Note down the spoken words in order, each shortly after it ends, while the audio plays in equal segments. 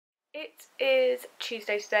It is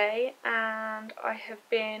Tuesday today and I have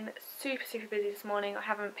been super busy this morning. I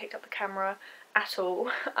haven't picked up the camera at all.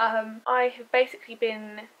 I have basically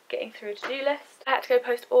been getting through a to-do list. I had to go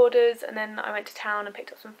post orders and then I went to town and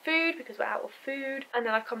picked up some food because we're out of food, and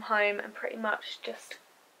then I come home and pretty much just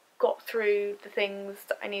got through the things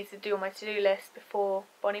that I need to do on my to-do list before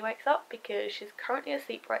Bonnie wakes up because she's currently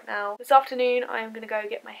asleep right now. This afternoon I am going to go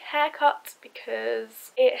get my hair cut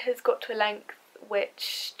because it has got to a length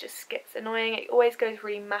which just gets annoying. It always goes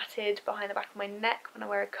really matted behind the back of my neck when I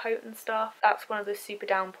wear a coat and stuff. That's one of the super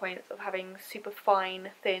down points of having super fine,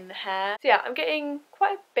 thin hair. So yeah, I'm getting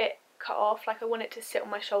quite a bit cut off. Like, I want it to sit on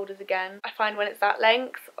my shoulders again. I find when it's that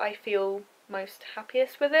length, I feel most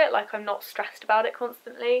happiest with it. Like, I'm not stressed about it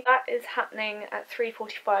constantly. That is happening at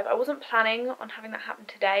 3:45. I wasn't planning on having that happen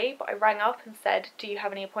today, but I rang up and said, do you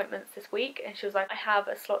have any appointments this week? And she was like, I have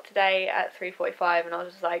a slot today at 3:45, and I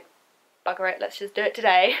was just like, bugger it, let's just do it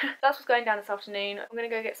today. That's what's going down this afternoon. I'm gonna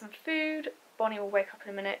go get some food. Bonnie will wake up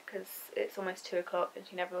in a minute because it's almost 2 o'clock and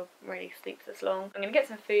she never really sleeps this long. I'm gonna get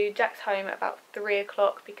some food. Jack's home at about 3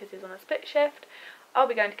 o'clock because he's on a split shift. I'll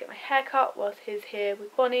be going to get my hair cut whilst he's here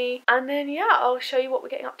with Bonnie, and then yeah, I'll show you what we're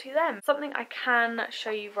getting up to then. Something I can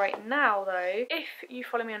show you right now though, if you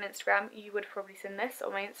follow me on Instagram, you would have probably seen this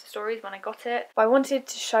on my Insta stories when I got it. But I wanted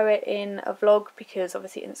to show it in a vlog because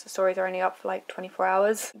obviously Insta stories are only up for like 24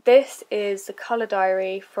 hours. This is the colour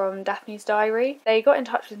diary from Daphne's Diary. They got in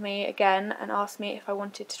touch with me again and asked me if I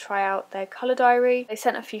wanted to try out their colour diary. They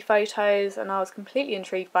sent a few photos and I was completely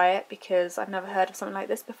intrigued by it because I've never heard of something like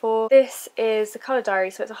this before. This is the colour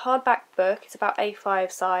diary, so it's a hardback book. It's about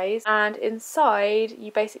A5 size, and inside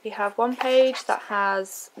you basically have one page that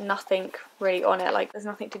has nothing really on it, like there's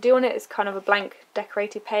nothing to do on it. It's kind of a blank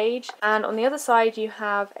decorated page, and on the other side you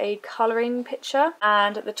have a colouring picture,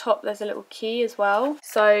 and at the top there's a little key as well.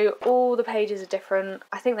 So all the pages are different.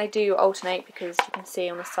 I think they do alternate because you can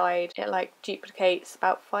see on the side it like duplicates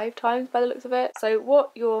about 5 times by the looks of it. So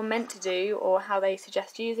what you're meant to do, or how they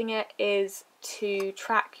suggest using it, is to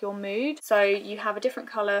track your mood. So you have a different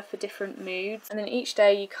colour for different moods, and then each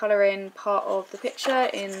day you colour in part of the picture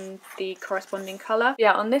in the corresponding colour.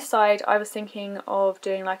 Yeah, on this side I was thinking of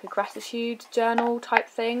doing like a gratitude journal type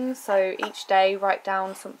thing, so each day write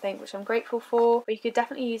down something which I'm grateful for, but you could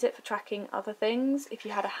definitely use it for tracking other things if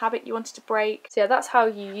you had a habit you wanted to break. So yeah, that's how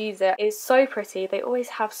you use it. It's so pretty. They always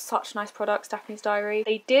have such nice products, Daphne's Diary.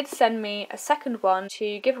 They did send me a second one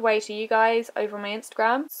to give away to you guys over on my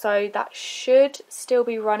Instagram, so that should still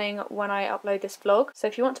be running when I upload this vlog. So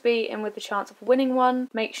if you want to be in with the chance of winning one,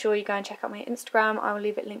 make sure you go and check out my Instagram. I will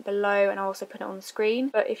leave it linked below and I'll also put it on the screen.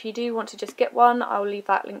 But if you do want to just get one, I'll leave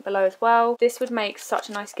that link below as well. This would make such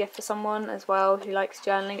a nice gift for someone as well who likes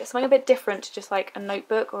journaling. It's something a bit different to just like a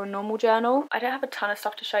notebook or a normal journal. I don't have a ton of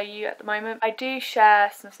stuff to show you at the moment. I do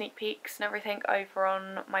share some sneak peeks and everything over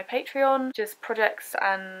on my Patreon, just projects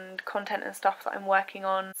and content and stuff that I'm working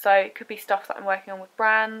on. So it could be stuff that I'm working on with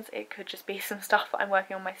brands, it could just be some stuff that I'm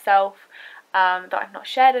working on myself that I've not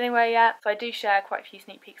shared anywhere yet. So I do share quite a few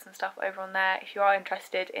sneak peeks and stuff over on there if you are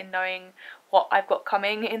interested in knowing what I've got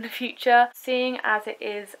coming in the future. Seeing as it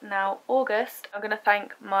is now August, I'm going to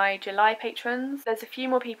thank my July patrons. There's a few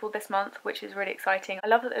more people this month, which is really exciting. I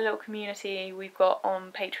love that the little community we've got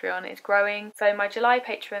on Patreon is growing. So my July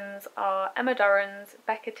patrons are Emma Dorrans,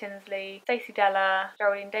 Becca Tinsley, Stacey Della,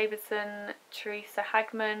 Geraldine Davidson, Teresa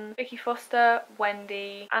Hagman, Vicky Foster,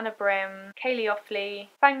 Wendy, Anna Brim, Kaylee Offley,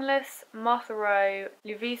 Fangless, Martha Rowe,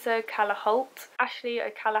 Luvisa Callaholt, Ashley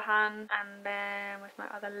O'Callaghan, and then with my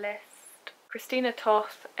other list, Christina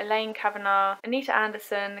Toth, Elaine Kavanagh, Anita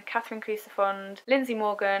Anderson, Catherine Crucifond, Lindsay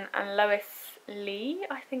Morgan, and Lois Lee,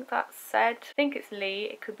 I think that's said. I think it's Lee,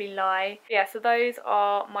 it could be Lie. Yeah, so those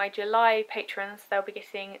are my July patrons. They'll be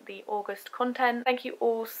getting the August content. Thank you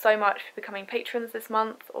all so much for becoming patrons this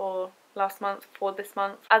month, or last month for this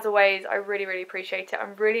month. As always, I really appreciate it.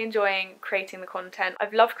 I'm really enjoying creating the content.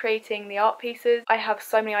 I've loved creating the art pieces. I have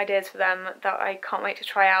so many ideas for them that I can't wait to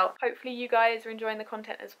try out. Hopefully you guys are enjoying the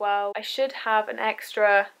content as well. I should have an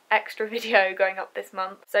extra video going up this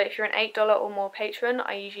month. So if you're an $8 or more patron,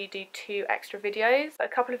 I usually do 2 extra videos. A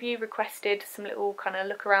couple of you requested some little kind of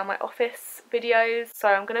look around my office videos, so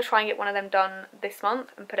I'm going to try and get one of them done this month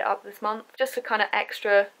and put it up this month. Just a kind of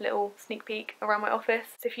extra little sneak peek around my office.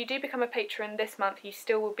 So if you do become a patron this month, you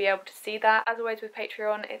still will be able to see that. As always with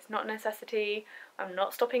Patreon, it's not a necessity. I'm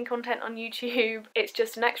not stopping content on YouTube. It's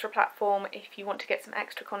just an extra platform if you want to get some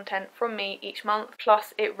extra content from me each month.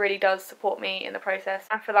 Plus it really does support me in the process,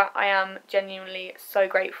 and for that I am genuinely so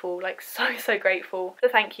grateful, like so grateful. So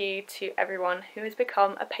thank you to everyone who has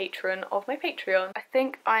become a patron of my Patreon. I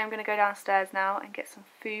think I am going to go downstairs now and get some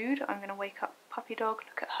food. I'm going to wake up puppy dog.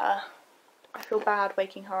 Look at her. I feel bad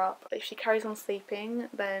waking her up. But if she carries on sleeping,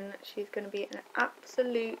 then she's going to be an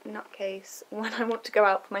absolute nutcase when I want to go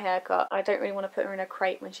out for my haircut. I don't really want to put her in a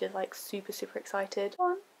crate when she's like super super excited. Come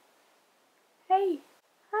on. Hey.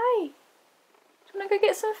 Hi. Do you want to go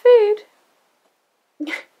get some food?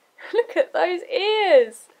 Look at those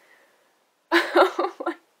ears. Oh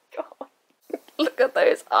my god. Look at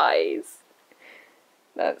those eyes.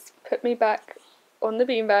 Let's put me back on the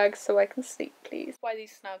beanbag so I can sleep, please. Why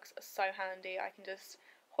these snugs are so handy. I can just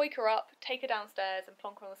hoik her up, take her downstairs and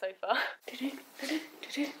plonk her on the sofa.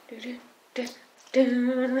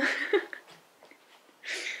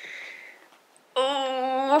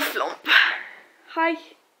 Oh, flump. Hi.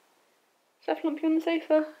 Should I flump you on the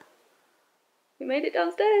sofa? We made it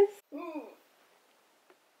downstairs. Ooh.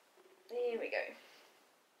 Here we go.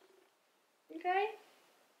 Okay.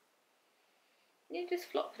 You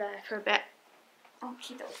just flop there for a bit.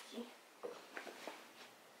 Okie dokie.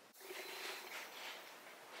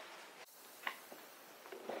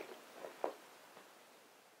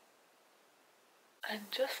 And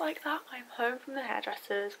just like that, I'm home from the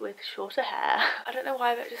hairdressers with shorter hair. I don't know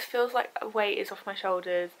why, but it just feels like a weight is off my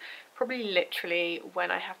shoulders. Probably literally when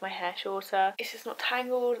I have my hair shorter. It's just not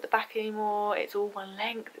tangled at the back anymore. It's all one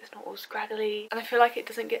length. It's not all scraggly. And I feel like it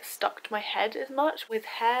doesn't get stuck to my head as much. With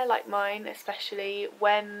hair like mine, especially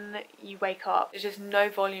when you wake up, there's just no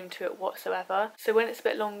volume to it whatsoever. So when it's a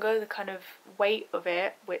bit longer, the kind of weight of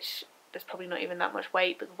it, which there's probably not even that much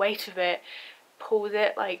weight, but the weight of it pulls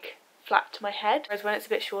it like flat to my head, whereas when it's a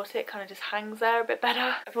bit shorter it kind of just hangs there a bit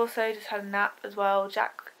better. I've also just had a nap as well.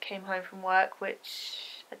 Jack came home from work,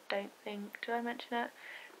 which I don't think, did I mention it?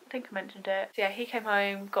 I think I mentioned it. So yeah, he came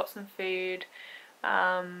home, got some food,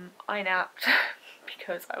 I napped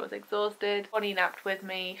because I was exhausted. Bonnie napped with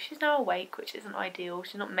me. She's now awake, which isn't ideal.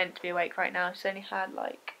 She's not meant to be awake right now. She's only had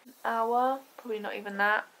like an hour, probably not even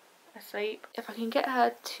that, asleep. If I can get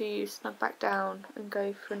her to snug back down and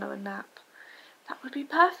go for another nap, that would be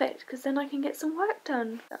perfect, because then I can get some work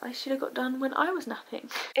done that I should have got done when I was napping.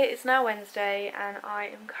 It is now Wednesday and I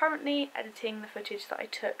am currently editing the footage that I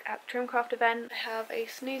took at the Trimcraft event. I have a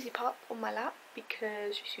snoozy pup on my lap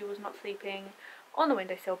because she was not sleeping on the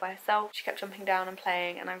windowsill by herself. She kept jumping down and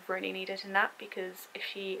playing, and I really needed a nap because if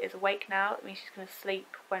she is awake now, it means she's going to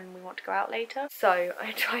sleep when we want to go out later. So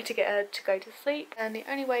I tried to get her to go to sleep, and the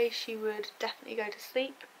only way she would definitely go to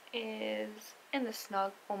sleep is in the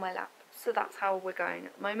snug on my lap. So that's how we're going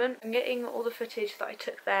at the moment. I'm getting all the footage that I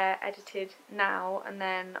took there edited now, and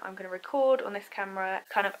then I'm going to record on this camera,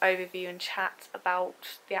 kind of overview and chat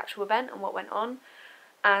about the actual event and what went on.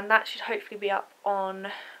 And that should hopefully be up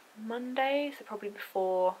on Monday, so probably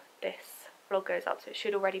before this vlog goes up, so it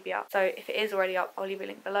should already be up. So if it is already up, I'll leave a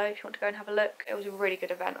link below if you want to go and have a look. It was a really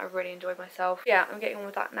good event. I really enjoyed myself. Yeah, I'm getting on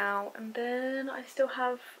with that now, and then I still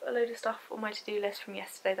have a load of stuff on my to-do list from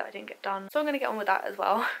yesterday that I didn't get done, so I'm going to get on with that as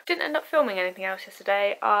well. Didn't end up filming anything else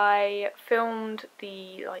yesterday. I filmed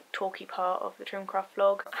the like talky part of the Trimcraft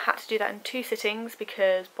vlog. I had to do that in 2 sittings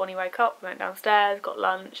because Bonnie woke up, went downstairs, got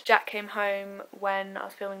lunch. Jack came home when I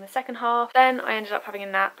was filming the second half. Then I ended up having a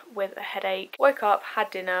nap with a headache. Woke up,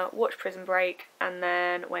 had dinner, watched Prison Break, and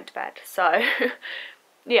then went to bed. So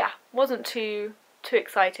yeah, wasn't too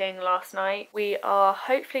exciting last night. We are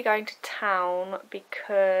hopefully going to town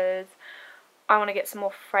because I want to get some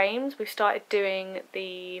more frames. We've started doing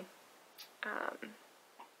the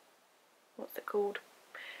what's it called,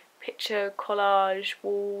 picture collage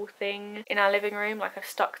wall thing in our living room. Like, I've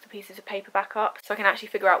stuck the pieces of paper back up so I can actually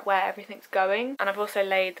figure out where everything's going, and I've also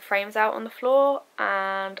laid the frames out on the floor,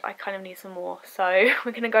 and I kind of need some more, so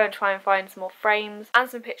we're gonna go and try and find some more frames and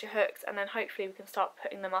some picture hooks, and then hopefully we can start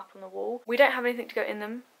putting them up on the wall. We don't have anything to go in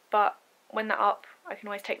them, but when they're up I can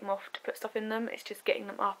always take them off to put stuff in them. It's just getting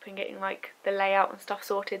them up and getting like the layout and stuff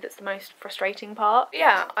sorted that's the most frustrating part. But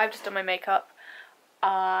yeah, I've just done my makeup.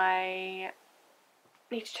 I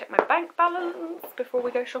need to check my bank balance before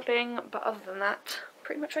we go shopping, but other than that,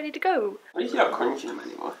 pretty much ready to go. At least you're not crunching them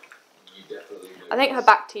anymore. I think her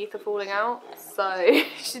back teeth are falling out, so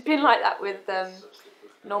she's been like that with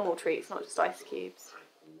normal treats, not just ice cubes.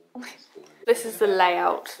 This is the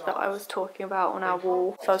layout that I was talking about on our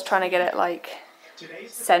wall. So I was trying to get it like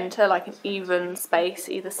centre, like an even space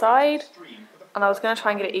either side. And I was going to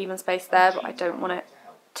try and get it even space there, but I don't want it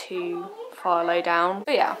too far low down.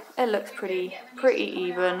 But yeah, it looks pretty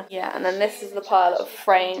even. Yeah, and then this is the pile of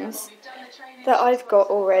frames that I've got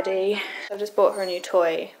already. I've just bought her a new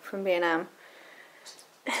toy from B&M.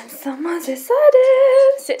 And someone's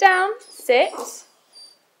decided. Sit down. Sit.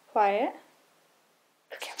 Quiet.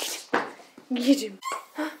 Get him.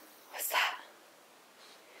 What's that?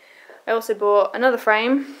 I also bought another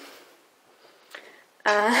frame.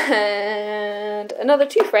 and another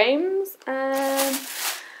 2 frames, and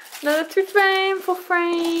another 3 frame, 4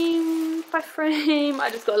 frame, 5 frame. I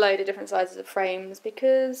just got a load of different sizes of frames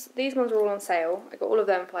because these ones were all on sale. I got all of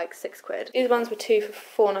them for like £6. These ones were 2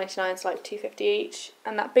 for £4.99, so like £2.50 each.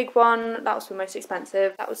 And that big one, that was the most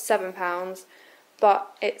expensive. That was £7,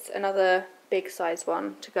 but it's another big size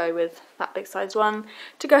one to go with that big size one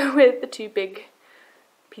to go with the 2 big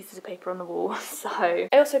pieces of paper on the wall. So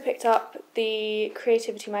I also picked up the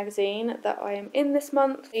Creativity magazine that I am in this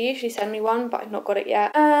month. They usually send me one, but I've not got it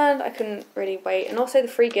yet, and I couldn't really wait. And also the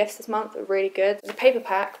free gifts this month are really good. There's a paper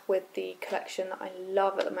pack with the collection that I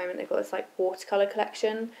love at the moment. They've got this like watercolour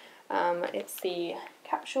collection. It's the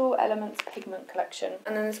Capsule Elements Pigment collection.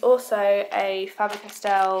 And then there's also a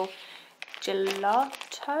Faber-Castell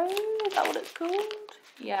gelato, is that what it's called?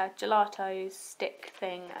 Yeah, gelato stick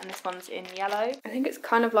thing, and this one's in yellow. I think it's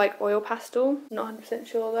kind of like oil pastel, not 100%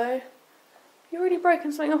 sure though. You've already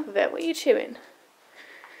broken something off of it. What are you chewing?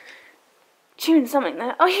 Chewing something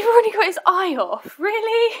there? Oh, you've already got his eye off,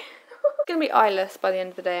 really? It's gonna be eyeless by the end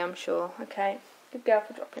of the day, I'm sure. Okay, good girl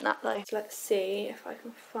for dropping that though. So let's see if I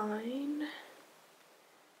can find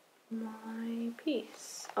my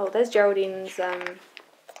piece. Oh, there's Geraldine's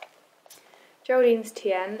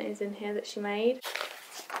TN is in here that she made.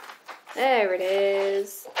 There it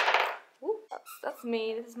is. Ooh, that's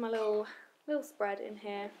me. This is my little spread in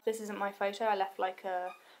here. This isn't my photo. I left like a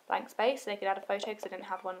blank space so they could add a photo because I didn't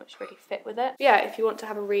have one which really fit with it. But yeah, if you want to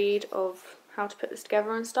have a read of how to put this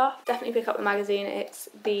together and stuff, definitely pick up the magazine. It's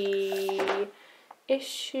the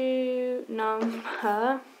issue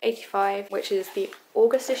number 85, which is the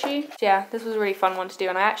August issue. So yeah, this was a really fun one to do,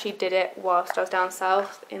 and I actually did it whilst I was down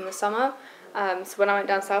south in the summer. So when I went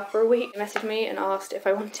down south for a week, they messaged me and asked if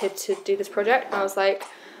I wanted to do this project, and I was like,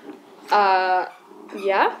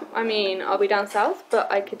 yeah, I mean, I'll be down south,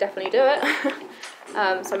 but I could definitely do it.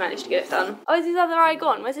 So I managed to get it done. Oh, is his other eye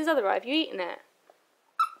gone? Where's his other eye? Have you eaten it?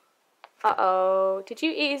 Uh-oh, did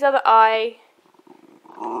you eat his other eye?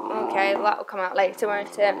 Okay, well, that'll come out later,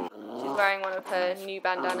 won't it? She's wearing one of her new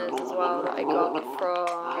bandanas as well that I got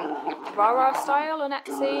from Rara Style on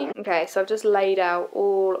Etsy. Okay, so I've just laid out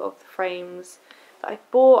all of the frames that I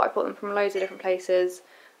bought. I bought them from loads of different places.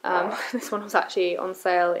 This one was actually on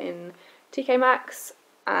sale in TK Maxx,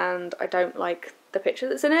 and I don't like the picture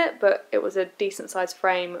that's in it, but it was a decent sized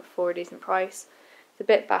frame for a decent price. It's a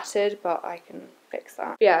bit battered, but I can fix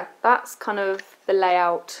that. But yeah, that's kind of the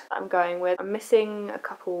layout that I'm going with. I'm missing a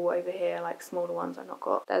couple over here, like smaller ones I've not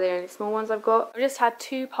got. They're the only small ones I've got. I've just had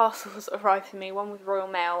 2 parcels arrive for me, one with Royal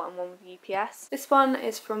Mail and one with UPS. This one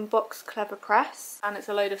is from Box Clever Press, and it's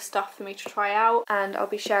a load of stuff for me to try out, and I'll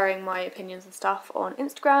be sharing my opinions and stuff on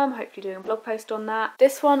Instagram, hopefully doing a blog post on that.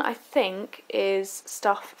 This one I think is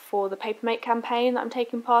stuff for the Papermate campaign that I'm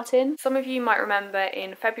taking part in. Some of you might remember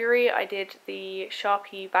in February I did the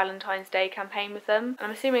Sharpie Valentine's Day campaign with them, and I'm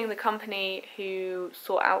assuming the company who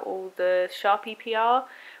sort out all the Sharpie PR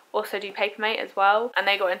also do Papermate as well, and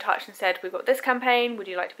they got in touch and said, we've got this campaign, would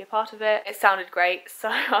you like to be a part of it? It sounded great, so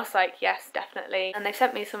I was like, yes, definitely. And they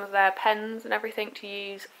sent me some of their pens and everything to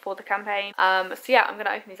use for the campaign. So yeah, I'm going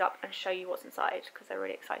to open these up and show you what's inside because they're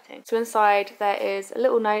really exciting. So inside there is a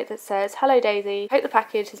little note that says, hello Daisy, hope the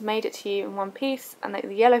package has made it to you in one piece and that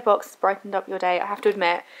the yellow box has brightened up your day. I have to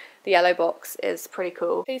admit, the yellow box is pretty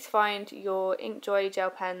cool. Please find your Inkjoy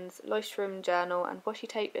gel pens, Leuchtturm journal and washi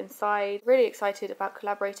tape inside. Really excited about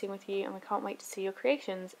collaborating with you and we can't wait to see your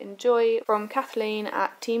creations. Enjoy, from Kathleen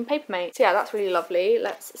at Team Papermate. So yeah, that's really lovely.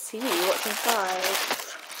 Let's see what's inside.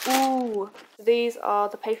 Ooh, these are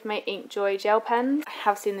the Papermate Inkjoy gel pens. I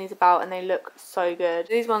have seen these about and they look so good.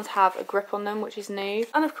 These ones have a grip on them, which is new.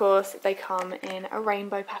 And of course, they come in a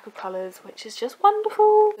rainbow pack of colours, which is just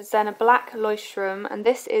wonderful. There's then a black Leuchtturm, and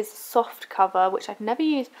this is soft cover, which I've never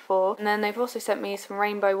used before. And then they've also sent me some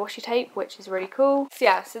rainbow washi tape, which is really cool. So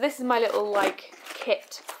yeah, so this is my little like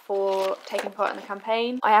kit for taking part in the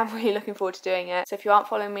campaign. I am really looking forward to doing it. So if you aren't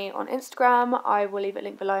following me on Instagram, I will leave it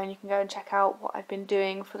linked below and you can go and check out what I've been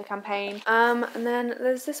doing for the campaign. And then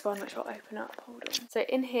there's this one which I'll open up. Hold on. So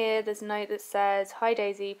in here there's a note that says, hi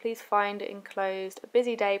Daisy, please find enclosed a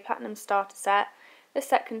Busy Day Platinum Starter Set. This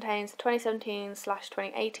set contains the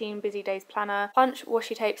 2017/2018 Busy Days Planner, punch,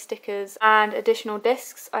 washi tape, stickers and additional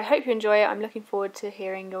discs. I hope you enjoy it. I'm looking forward to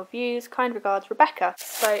hearing your views. Kind regards, Rebecca.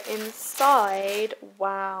 So inside,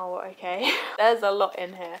 wow, okay, there's a lot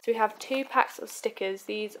in here. So we have 2 packs of stickers.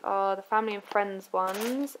 These are the family and friends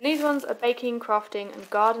ones. These ones are baking, crafting and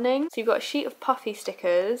gardening. So you've got a sheet of puffy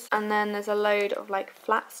stickers and then there's a load of like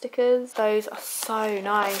flat stickers. Those are so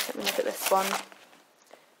nice. Let me look at this one.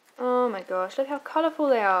 Oh my gosh, look how colourful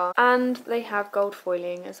they are. And they have gold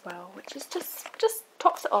foiling as well, which is just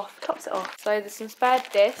tops it off, tops it off. So there's some spare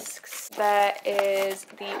discs. There is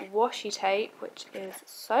the washi tape, which is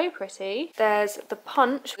so pretty. There's the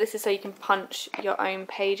punch. This is so you can punch your own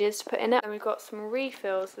pages to put in it. And we've got some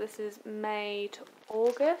refills. So this is May to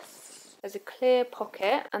August. There's a clear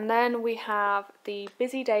pocket, and then we have the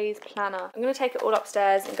Busy Days planner. I'm going to take it all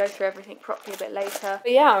upstairs and go through everything properly a bit later.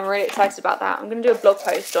 But yeah, I'm really excited about that. I'm going to do a blog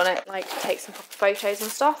post on it, like take some proper photos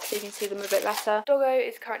and stuff so you can see them a bit better. Doggo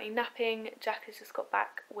is currently napping. Jack has just got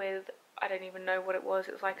back with, I don't even know what it was.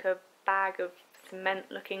 It was like a bag of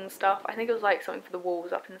cement looking stuff. I think it was like something for the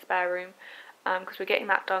walls up in the spare room. Because we're getting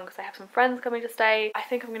that done because I have some friends coming to stay. I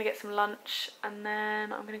think I'm going to get some lunch and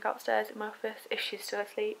then I'm going to go upstairs in my office if she's still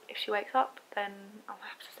asleep. If she wakes up, then I'll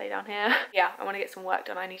have to stay down here. Yeah, I want to get some work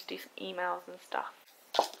done. I need to do some emails and stuff.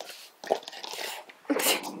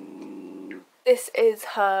 This is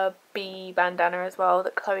her bee bandana as well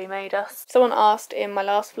that Chloe made us. Someone asked in my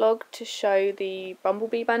last vlog to show the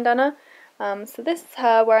bumblebee bandana. So this is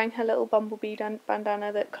her wearing her little bumblebee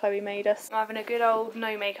bandana that Chloe made us. I'm having a good old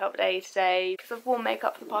no makeup day today because I've worn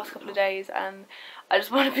makeup for the past couple of days and I just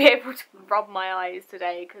want to be able to rub my eyes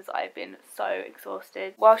today because I've been so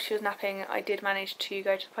exhausted. While she was napping, I did manage to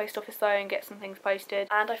go to the post office though and get some things posted.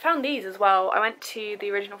 And I found these as well. I went to the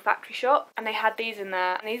original factory shop and they had these in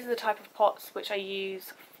there. And these are the type of pots which I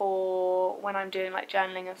use for when I'm doing like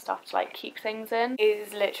journaling and stuff to like keep things in. It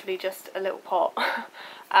is literally just a little pot.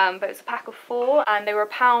 But it's a pack of 4 and they were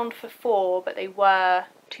 £1 for 4 but they were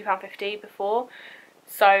 £2.50 before.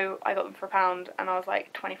 So I got them for £1 and I was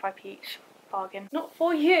like 25p each. Bargain. Not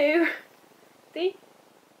for you. See?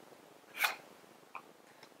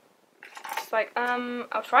 It's like,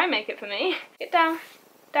 I'll try and make it for me. Get down.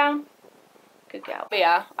 Down. Good girl. But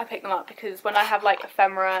yeah, I picked them up because when I have like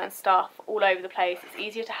ephemera and stuff all over the place, it's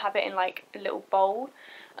easier to have it in like a little bowl.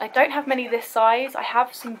 I don't have many this size. I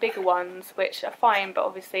have some bigger ones which are fine, but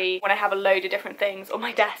obviously when I have a load of different things on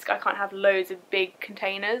my desk I can't have loads of big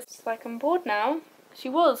containers. It's like I'm bored now. She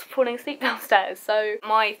was falling asleep downstairs, so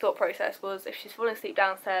my thought process was if she's falling asleep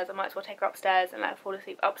downstairs I might as well take her upstairs and let her fall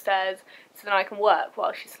asleep upstairs so then I can work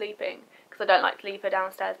while she's sleeping, because I don't like to leave her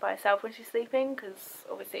downstairs by herself when she's sleeping because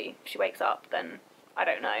obviously if she wakes up then I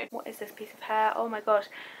don't know. What is this piece of hair? Oh my gosh,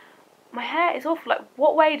 my hair is awful. Like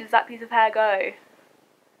what way does that piece of hair go?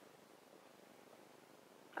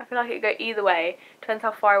 I feel like it could go either way. Depends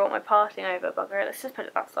how far I want my parting over. Bugger it. Let's just put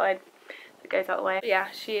it that side. It goes out the way. But yeah,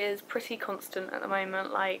 she is pretty constant at the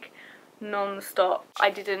moment, like non-stop.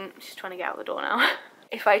 She's trying to get out the door now.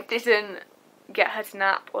 If I didn't get her to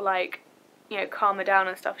nap or like, you know, calm her down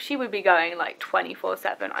and stuff, she would be going like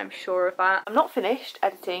 24/7, I'm sure of that. I'm not finished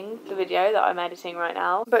editing the video that I'm editing right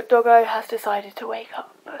now, but Doggo has decided to wake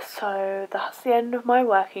up, so that's the end of my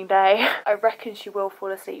working day. I reckon she will fall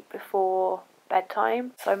asleep before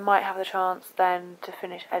bedtime, so I might have the chance then to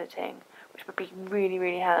finish editing, which would be really,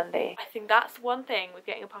 really handy. I think that's one thing with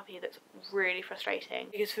getting a puppy that's really frustrating,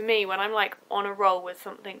 because for me, when I'm like on a roll with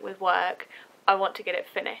something with work, I want to get it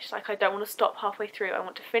finished. Like I don't want to stop halfway through, I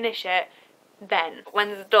want to finish it then. When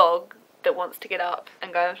there's a dog that wants to get up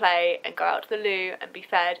and go and play and go out to the loo and be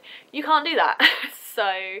fed, you can't do that. So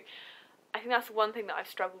I think that's one thing that I've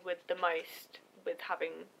struggled with the most with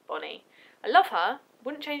having Bonnie. I love her,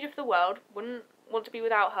 wouldn't change her for the world, wouldn't want to be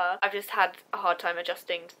without her. I've just had a hard time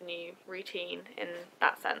adjusting to the new routine in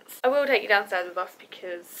that sense. I will take you downstairs with us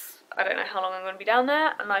because I don't know how long I'm going to be down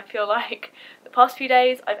there, and I feel like the past few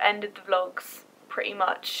days I've ended the vlogs pretty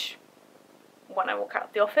much when I walk out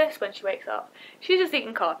of the office when she wakes up. She's just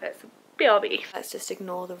eating carpets. BRB. Let's just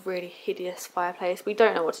ignore the really hideous fireplace. We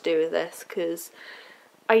don't know what to do with this because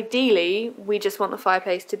ideally we just want the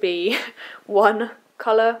fireplace to be one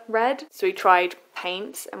colour red. So we tried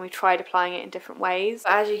paints and we tried applying it in different ways.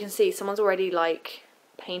 But as you can see, someone's already like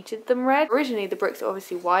painted them red. Originally the bricks are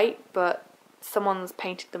obviously white, but someone's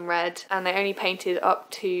painted them red and they only painted up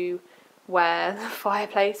to where the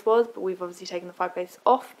fireplace was, but we've obviously taken the fireplace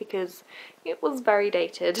off because it was very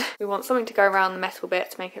dated. We want something to go around the metal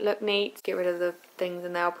bit to make it look neat, get rid of the things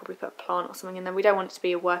in there. I'll probably put a plant or something in there. We don't want it to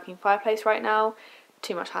be a working fireplace right now.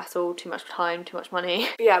 Too much hassle, too much time, too much money.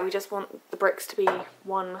 But yeah, we just want the bricks to be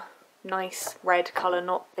one nice red colour,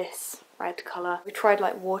 not this red colour. We tried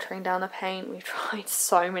like watering down the paint, we've tried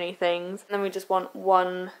so many things. And then we just want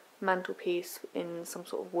one mantelpiece in some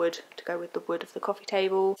sort of wood to go with the wood of the coffee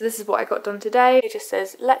table. So this is what I got done today. It just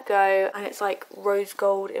says let go and it's like rose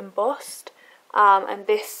gold embossed. And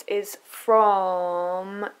this is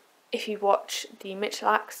from if you watch the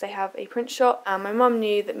Mitchell-Axe, they have a print shop, and my mum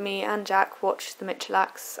knew that me and Jack watched the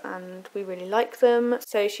Mitchell-Axe and we really like them,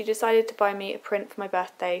 so she decided to buy me a print for my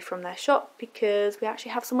birthday from their shop because we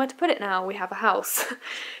actually have somewhere to put it now. We have a house.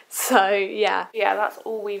 So yeah, that's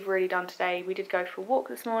all we've really done today. We did go for a walk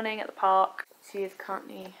this morning at the park. She is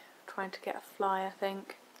currently trying to get a fly, I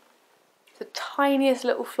think. The tiniest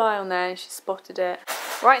little fly on there and she spotted it.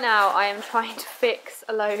 Right now I am trying to fix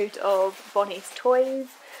a load of Bonnie's toys.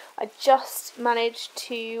 I just managed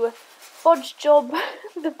to bodge job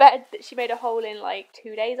the bed that she made a hole in like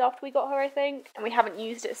 2 days after we got her, I think, and we haven't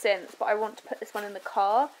used it since, but I want to put this one in the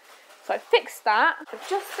car. So I fixed that. I've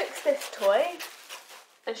just fixed this toy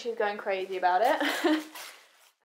and she's going crazy about it.